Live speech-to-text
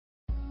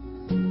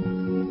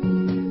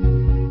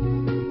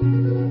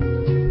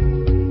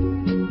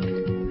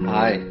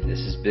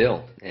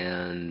Bill,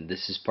 and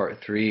this is part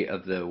 3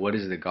 of the What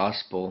is the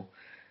Gospel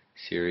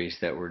series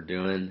that we're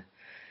doing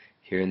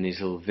here in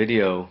these little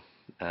video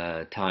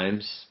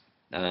times.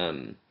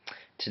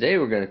 Today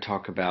we're going to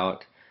talk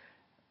about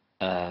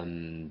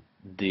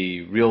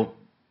the real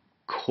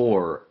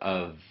core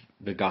of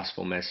the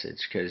gospel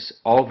message, because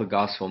all the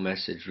gospel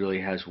message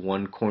really has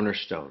one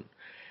cornerstone,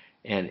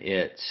 and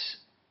it's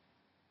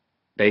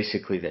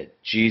basically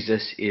that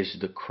Jesus is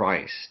the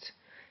Christ.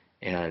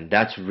 And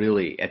that's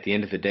really, at the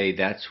end of the day,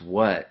 that's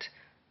what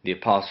the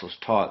apostles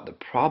taught. The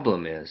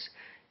problem is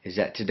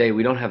that today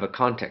we don't have a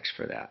context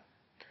for that.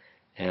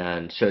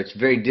 And so it's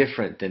very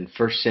different than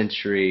first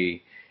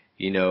century,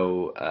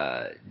 Judaism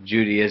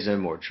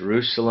or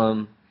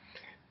Jerusalem,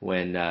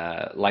 when,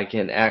 like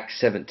in Acts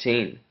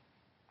 17,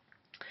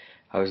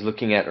 I was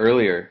looking at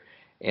earlier,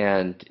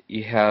 and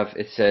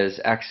it says,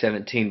 Acts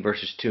 17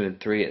 verses 2 and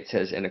 3, it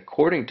says, "And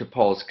according to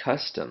Paul's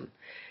custom,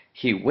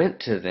 he went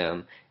to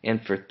them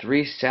and for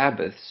 3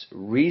 Sabbaths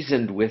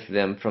reasoned with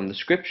them from the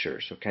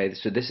Scriptures." Okay,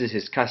 so this is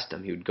his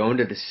custom. He would go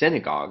into the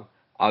synagogue,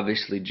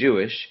 obviously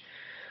Jewish,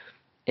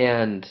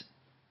 and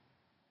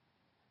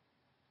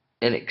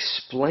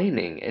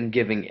explaining and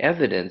giving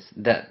evidence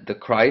that the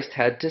Christ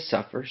had to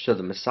suffer, so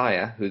the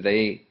Messiah, who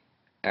they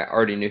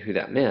already knew who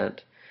that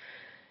meant,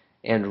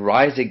 and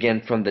rise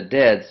again from the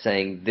dead,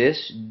 saying,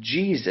 "This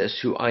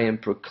Jesus who I am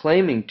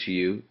proclaiming to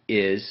you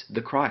is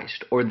the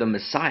Christ," or the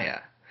Messiah.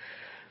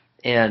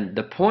 And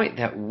the point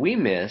that we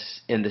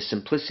miss in the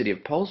simplicity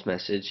of Paul's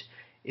message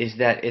is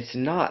that it's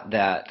not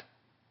that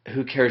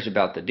who cares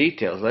about the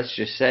details. Let's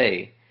just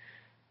say,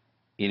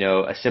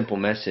 a simple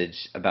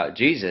message about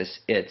Jesus.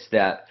 It's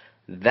that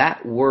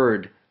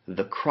word,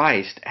 the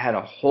Christ, had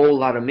a whole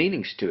lot of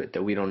meanings to it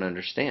that we don't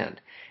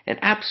understand. And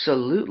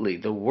absolutely,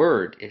 the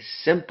word is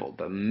simple.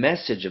 The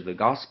message of the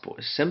gospel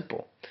is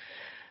simple.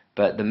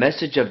 But the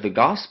message of the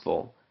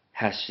gospel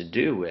has to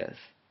do with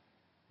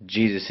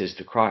Jesus is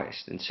the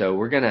Christ. And so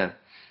we're going to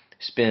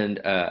spend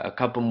a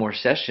couple more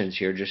sessions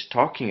here just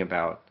talking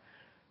about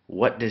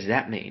what does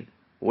that mean?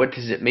 What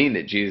does it mean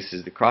that Jesus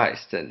is the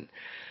Christ? And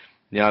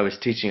I was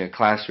teaching a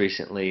class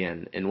recently,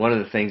 and one of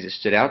the things that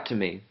stood out to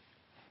me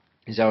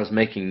as I was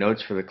making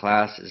notes for the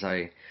class is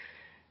I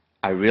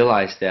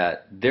realized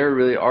that there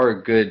really are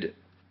a good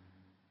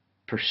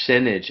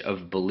percentage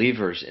of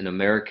believers in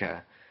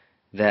America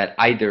that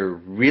either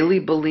really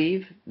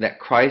believe that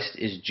Christ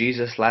is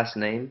Jesus' last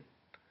name,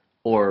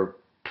 or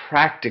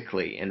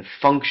practically and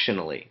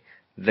functionally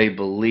they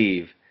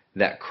believe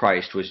that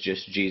Christ was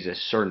just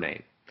Jesus'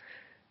 surname,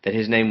 that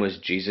his name was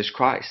Jesus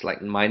Christ.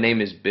 Like, my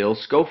name is Bill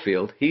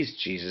Schofield, he's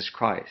Jesus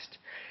Christ.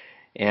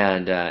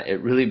 And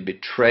it really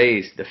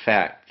betrays the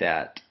fact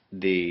that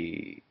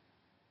the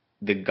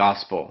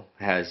gospel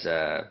has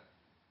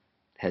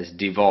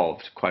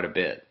devolved quite a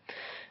bit.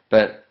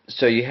 But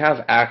so you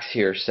have Acts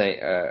here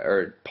saying,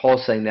 or Paul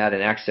saying that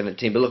in Acts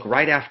 17. But look,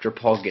 right after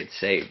Paul gets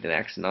saved in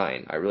Acts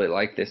 9, I really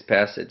like this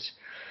passage.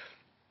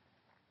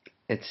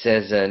 It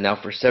says, "Now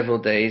for several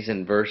days,"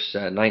 in verse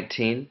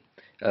 19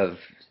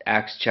 of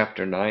Acts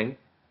chapter 9.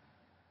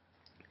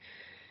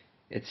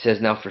 It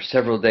says, "Now for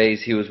several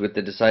days he was with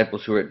the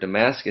disciples who were at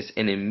Damascus,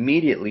 and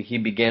immediately he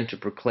began to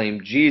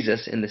proclaim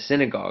Jesus in the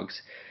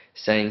synagogues,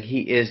 saying,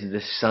 'He is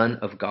the Son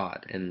of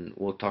God.'" And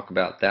we'll talk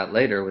about that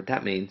later, what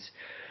that means.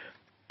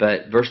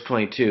 But verse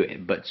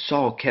 22, "But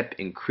Saul kept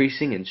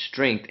increasing in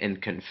strength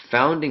and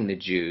confounding the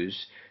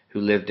Jews who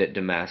lived at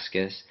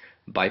Damascus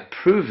by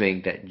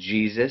proving that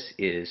Jesus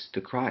is the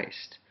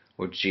Christ,"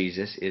 or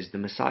Jesus is the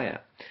Messiah.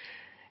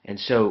 And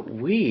so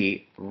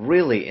we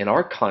really, in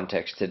our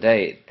context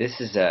today,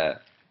 this is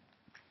a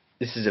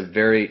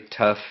very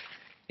tough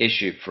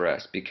issue for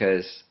us,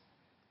 because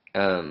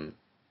the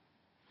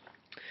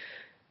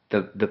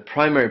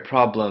primary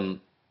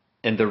problem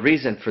and the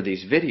reason for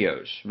these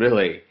videos,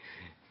 really,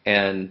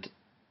 and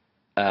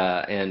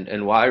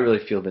why I really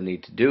feel the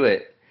need to do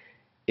it,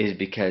 is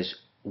because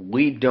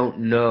we don't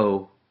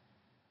know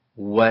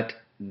what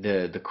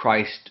the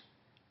Christ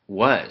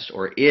was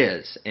or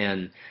is,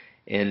 and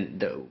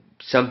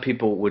some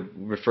people would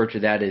refer to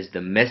that as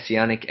the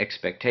messianic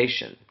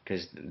expectation,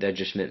 because that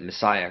just meant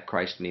Messiah.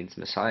 Christ means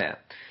Messiah.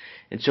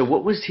 And so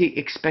what was he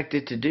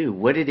expected to do?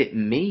 What did it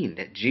mean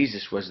that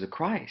Jesus was the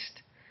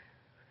Christ?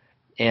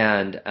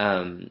 And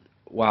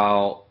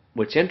while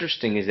what's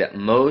interesting is that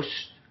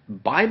most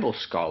Bible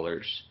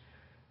scholars,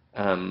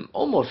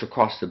 almost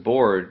across the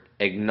board,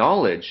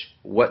 acknowledge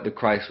what the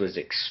Christ was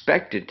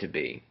expected to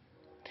be,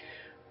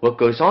 what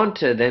goes on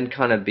to then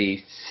kind of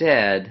be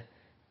said,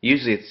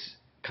 usually it's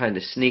kind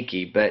of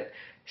sneaky, but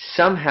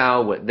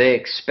somehow what they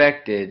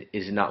expected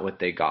is not what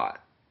they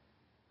got.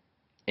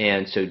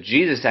 And so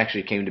Jesus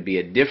actually came to be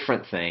a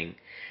different thing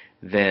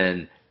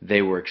than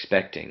they were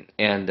expecting.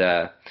 And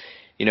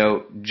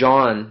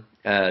John,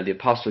 the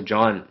Apostle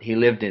John, he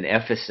lived in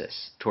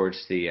Ephesus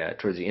towards the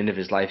end of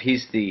his life.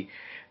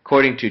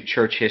 According to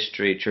church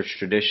history, church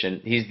tradition,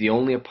 he's the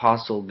only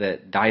apostle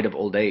that died of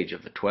old age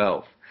of the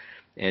 12,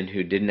 and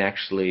who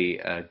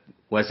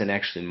wasn't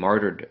actually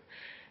martyred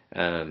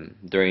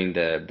during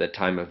the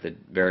time of the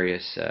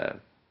various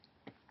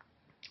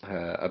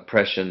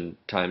oppression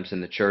times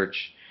in the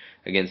church,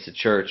 against the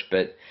church.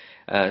 But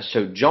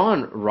so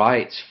John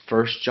writes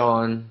 1st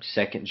John,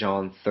 2nd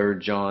John,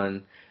 3rd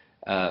John,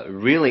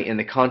 really in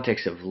the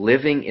context of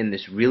living in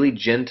this really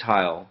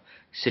Gentile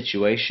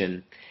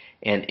situation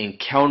and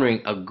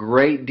encountering a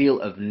great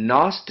deal of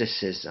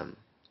Gnosticism,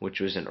 which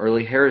was an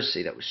early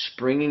heresy that was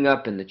springing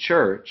up in the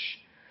church,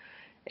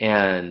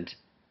 and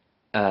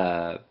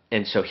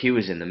so he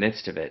was in the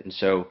midst of it. And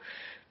so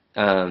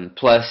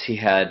plus he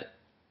had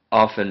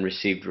often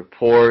received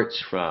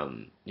reports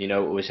from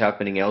what was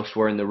happening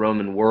elsewhere in the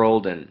Roman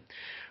world, and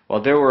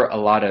while there were a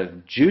lot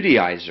of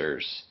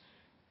Judaizers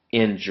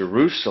in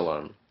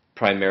Jerusalem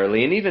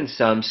primarily, and even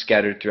some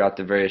scattered throughout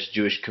the various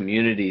Jewish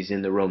communities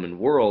in the Roman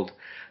world,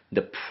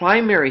 the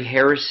primary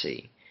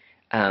heresy,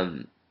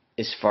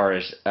 as far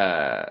as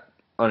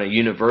on a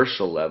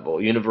universal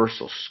level,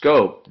 universal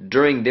scope,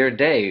 during their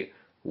day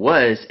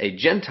was a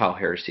Gentile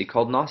heresy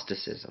called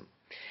Gnosticism.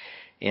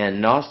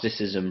 And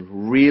Gnosticism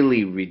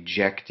really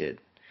rejected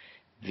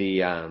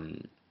the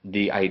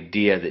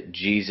idea that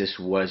Jesus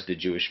was the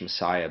Jewish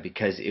Messiah,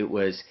 because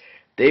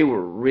they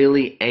were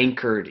really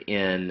anchored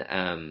in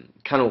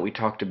kind of what we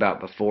talked about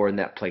before, in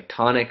that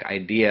Platonic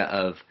idea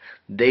of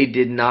they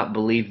did not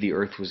believe the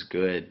earth was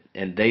good,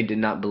 and they did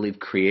not believe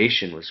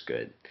creation was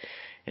good.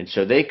 And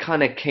so they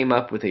kind of came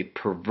up with a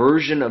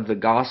perversion of the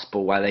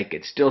gospel while they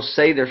could still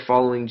say they're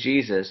following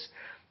Jesus,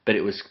 but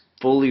it was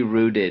fully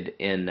rooted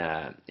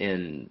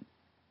in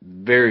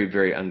very,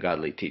 very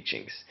ungodly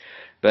teachings.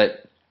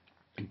 But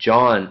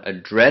John,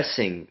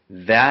 addressing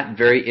that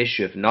very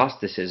issue of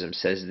Gnosticism,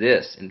 says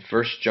this in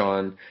 1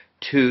 John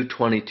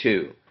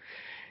 2:22,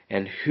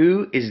 "And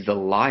who is the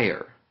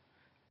liar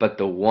but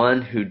the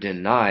one who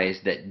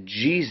denies that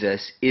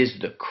Jesus is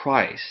the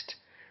Christ?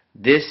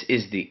 This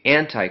is the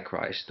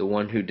Antichrist, the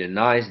one who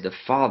denies the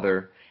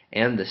Father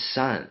and the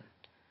Son."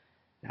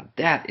 Now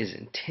that is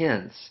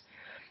intense,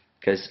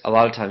 because a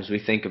lot of times we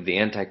think of the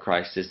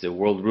Antichrist as the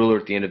world ruler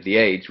at the end of the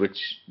age,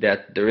 which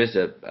that there is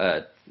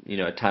a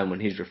time when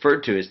he's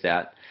referred to as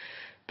that.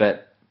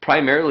 But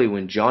primarily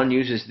when John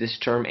uses this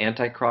term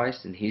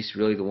Antichrist, and he's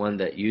really the one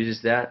that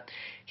uses that,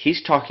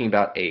 he's talking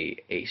about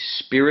a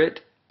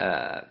spirit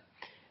that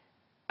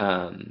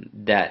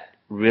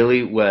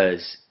really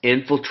was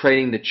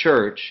infiltrating the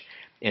church,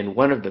 and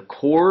one of the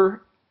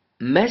core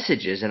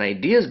messages and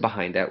ideas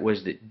behind that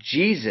was that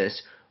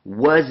Jesus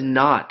was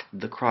not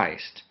the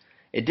Christ.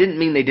 It didn't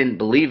mean they didn't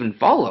believe and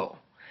follow.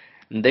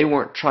 They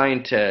weren't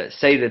trying to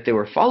say that they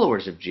were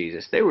followers of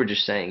Jesus. They were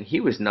just saying he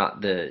was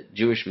not the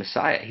Jewish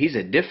Messiah. He's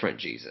a different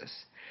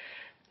Jesus.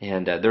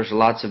 And there's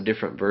lots of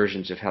different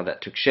versions of how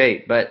that took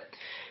shape. But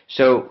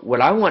so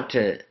what I want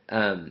to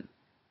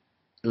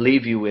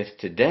leave you with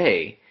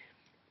today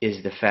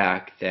is the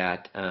fact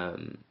that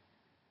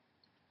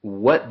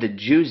what the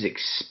Jews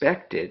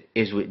expected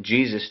is what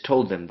Jesus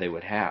told them they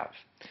would have.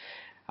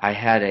 I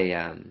had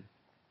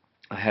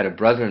a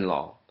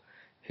brother-in-law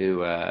who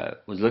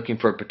was looking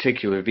for a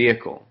particular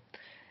vehicle,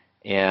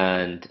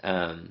 and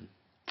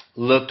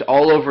looked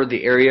all over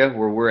the area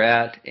where we're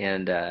at,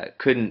 and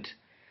couldn't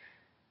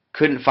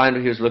find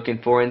what he was looking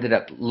for. Ended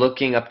up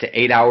looking up to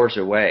 8 hours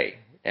away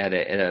at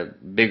a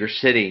bigger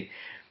city,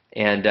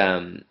 and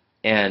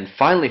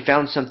finally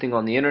found something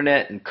on the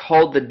internet and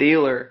called the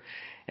dealer.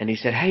 And he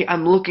said, "Hey,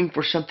 I'm looking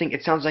for something.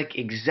 It sounds like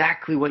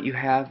exactly what you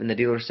have." And the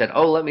dealer said,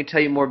 "Oh, let me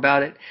tell you more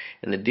about it."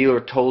 And the dealer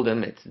told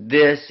him, "It's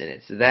this, and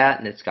it's that,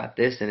 and it's got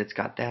this, and it's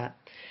got that."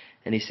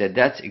 And he said,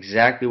 "That's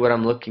exactly what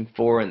I'm looking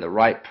for, and the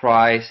right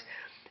price."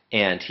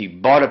 And he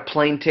bought a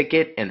plane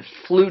ticket and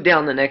flew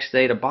down the next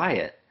day to buy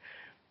it.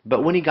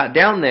 But when he got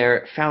down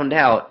there, found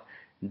out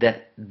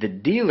that the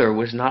dealer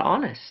was not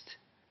honest.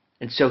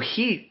 And so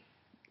he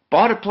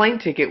bought a plane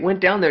ticket,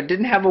 went down there,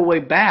 didn't have a way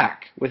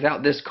back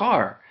without this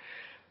car.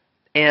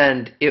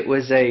 And it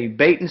was a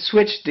bait and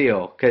switch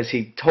deal, because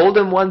he told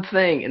him one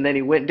thing, and then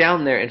he went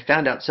down there and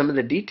found out some of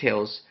the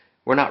details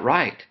were not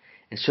right.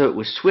 And so it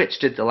was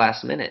switched at the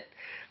last minute.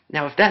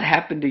 Now, if that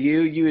happened to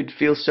you, you would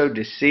feel so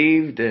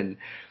deceived, and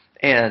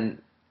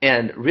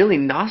really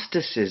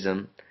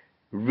Gnosticism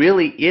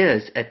really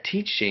is a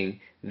teaching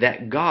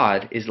that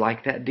God is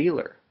like that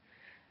dealer.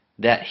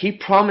 That he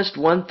promised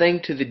one thing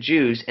to the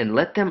Jews and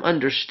let them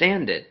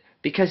understand it,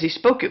 because he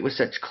spoke it with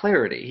such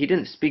clarity. He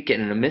didn't speak it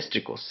in a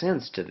mystical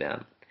sense to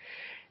them.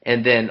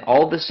 And then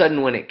all of a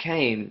sudden when it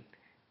came,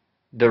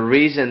 the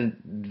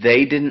reason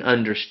they didn't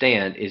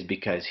understand is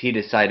because he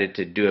decided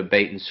to do a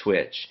bait and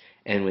switch.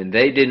 And when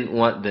they didn't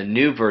want the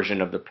new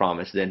version of the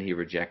promise, then he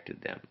rejected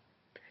them.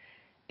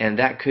 And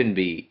that couldn't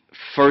be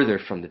further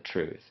from the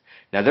truth.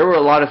 Now, there were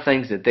a lot of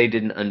things that they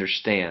didn't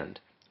understand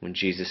when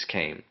Jesus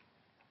came.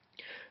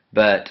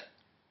 But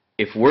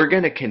if we're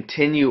going to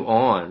continue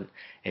on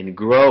and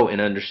grow in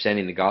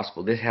understanding the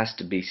gospel, this has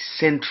to be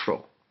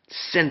central,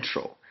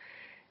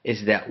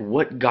 is that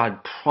what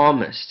God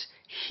promised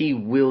he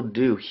will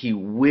do. He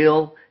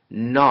will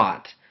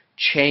not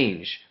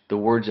change the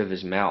words of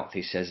his mouth,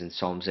 he says in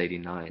Psalms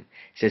 89.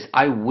 He says,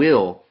 "I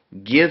will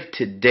give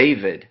to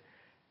David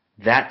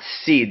that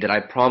seed that I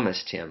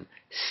promised him,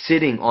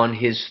 sitting on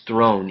his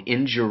throne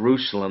in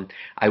Jerusalem,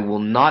 I will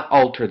not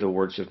alter the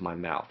words of my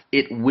mouth.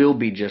 It will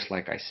be just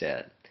like I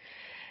said.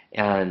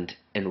 And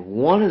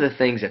one of the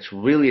things that's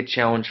really a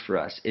challenge for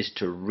us is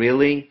to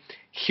really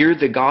hear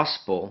the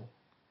gospel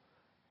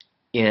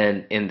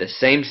in the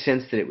same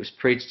sense that it was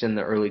preached in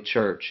the early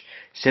church,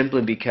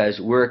 simply because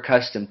we're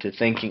accustomed to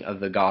thinking of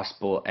the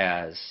gospel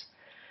as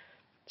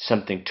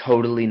something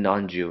totally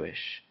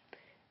non-Jewish.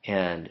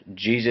 And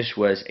Jesus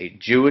was a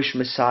Jewish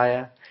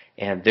Messiah,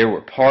 and there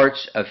were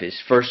parts of his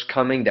first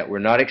coming that were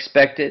not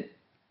expected,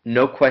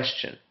 no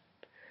question.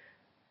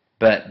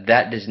 But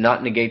that does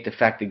not negate the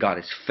fact that God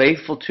is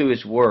faithful to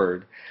his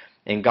word,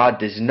 and God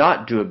does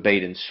not do a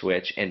bait and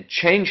switch and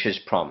change his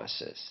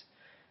promises.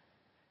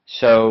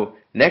 So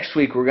next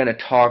week we're going to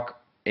talk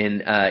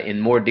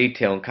in more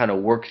detail and kind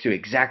of work through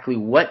exactly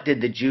what did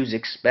the Jews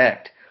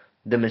expect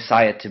the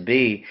Messiah to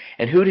be,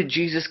 and who did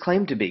Jesus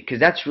claim to be? Because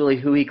that's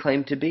really who he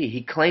claimed to be.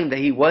 He claimed that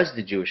he was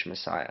the Jewish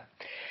Messiah.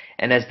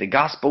 And as the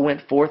gospel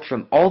went forth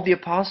from all the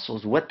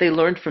apostles, what they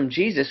learned from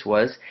Jesus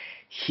was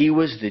he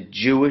was the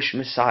Jewish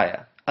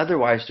Messiah.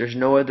 Otherwise, there's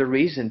no other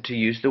reason to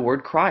use the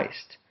word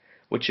Christ,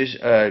 which is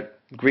a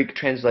Greek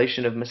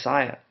translation of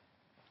Messiah.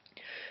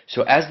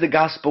 So as the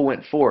gospel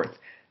went forth,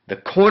 the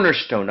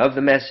cornerstone of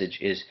the message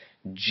is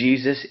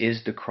Jesus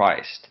is the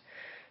Christ.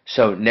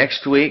 So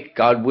next week,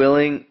 God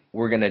willing,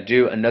 we're going to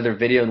do another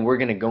video and we're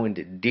going to go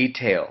into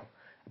detail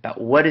about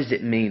what does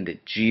it mean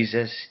that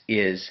Jesus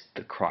is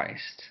the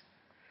Christ.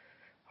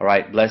 All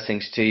right,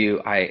 blessings to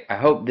you. I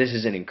hope this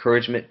is an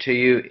encouragement to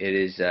you. It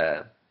is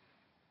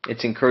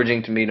it's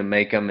encouraging to me to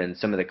make them, and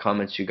some of the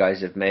comments you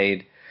guys have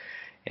made,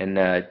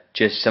 and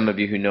just some of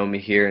you who know me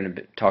here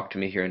and talk to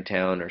me here in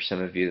town, or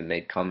some of you that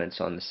made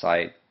comments on the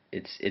site.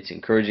 It's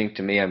encouraging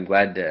to me. I'm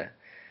glad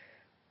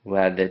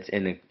that's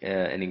an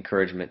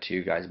encouragement to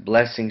you guys.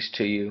 Blessings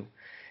to you,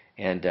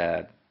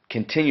 and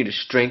continue to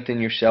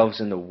strengthen yourselves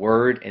in the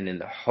Word and in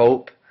the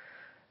hope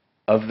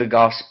of the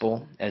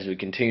gospel as we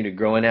continue to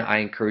grow in it. I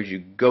encourage you,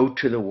 go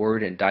to the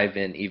Word and dive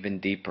in even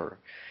deeper,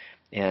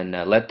 and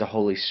let the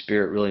Holy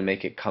Spirit really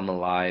make it come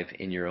alive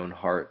in your own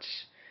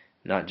hearts,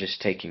 not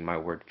just taking my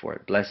word for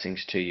it.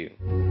 Blessings to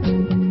you.